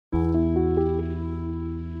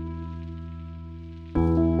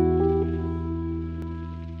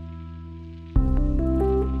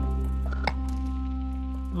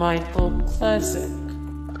Michael Klesic,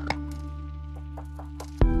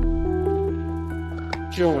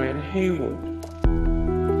 Joanne Heywood.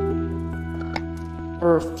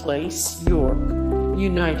 Birthplace, York,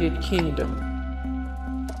 United Kingdom.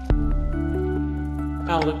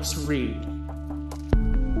 Alex Reid.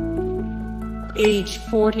 Age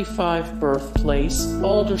 45. Birthplace,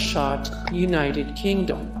 Aldershot, United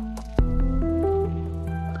Kingdom.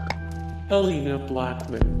 Helena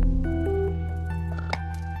Blackman.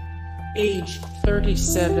 Age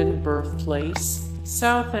 37. Birthplace,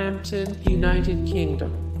 Southampton, United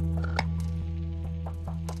Kingdom.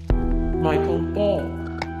 Michael Ball.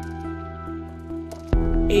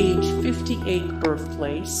 Age 58.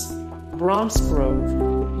 Birthplace,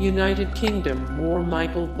 Bromsgrove, United Kingdom. More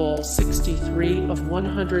Michael Ball. 63 of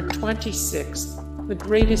 126, the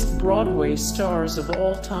greatest Broadway stars of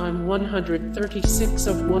all time. 136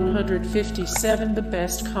 of 157, the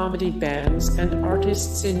best comedy bands and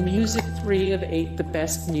artists in music. 3 of 8, the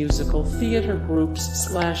best musical theater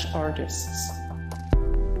groups/artists.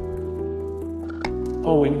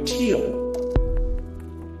 Owen Teale.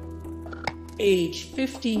 Age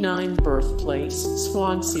 59. Birthplace,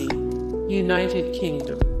 Swansea, United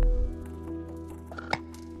Kingdom.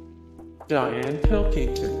 Dianne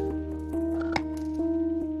Pilkington.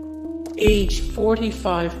 Age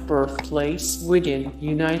 45. Birthplace, Wigan,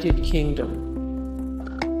 United Kingdom.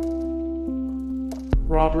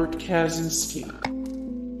 Robert Kaczynski.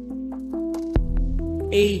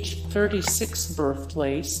 Age 36.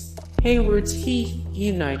 Birthplace, Haywards Heath,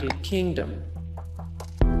 United Kingdom.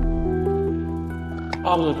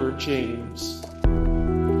 Oliver James.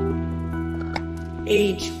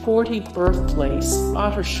 Age 40. Birthplace,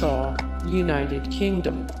 Ottershaw, United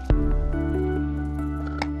Kingdom.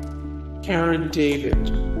 Karen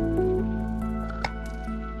David.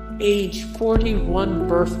 Age 41.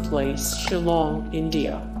 Birthplace, Shillong,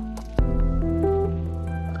 India.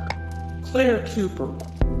 Claire Cooper.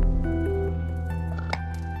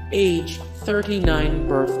 Age 39.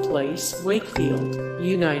 Birthplace, Wakefield,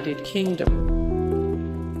 United Kingdom.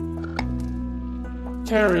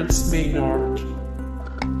 Terence Maynard.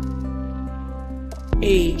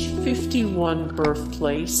 Age 51.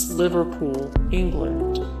 Birthplace, Liverpool,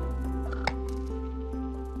 England.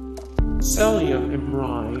 Celia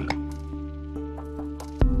Imrai.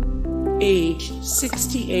 Age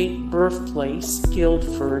 68. Birthplace,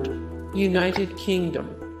 Guildford, United Kingdom.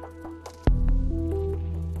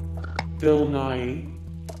 Bill Nighy.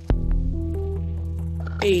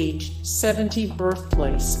 Age 70.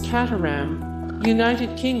 Birthplace, Caterham,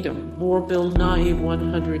 United Kingdom. More Bill Nighy.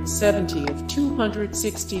 170 of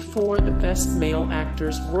 264, the best male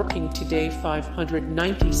actors working today.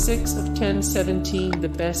 596 of 1017, the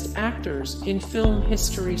best actors in film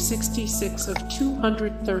history. 66 of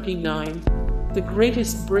 239, the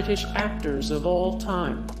greatest British actors of all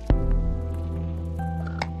time.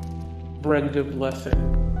 Brenda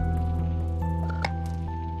Blethyn.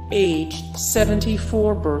 Age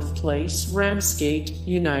 74. Birthplace, Ramsgate,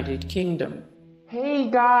 United Kingdom. Hey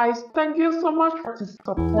guys, thank you so much for the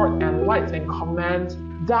support and likes and comments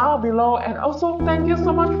down below, and also thank you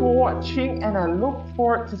so much for watching, and I look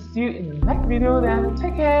forward to see you in the next video. Then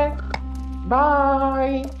take care,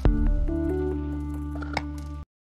 bye.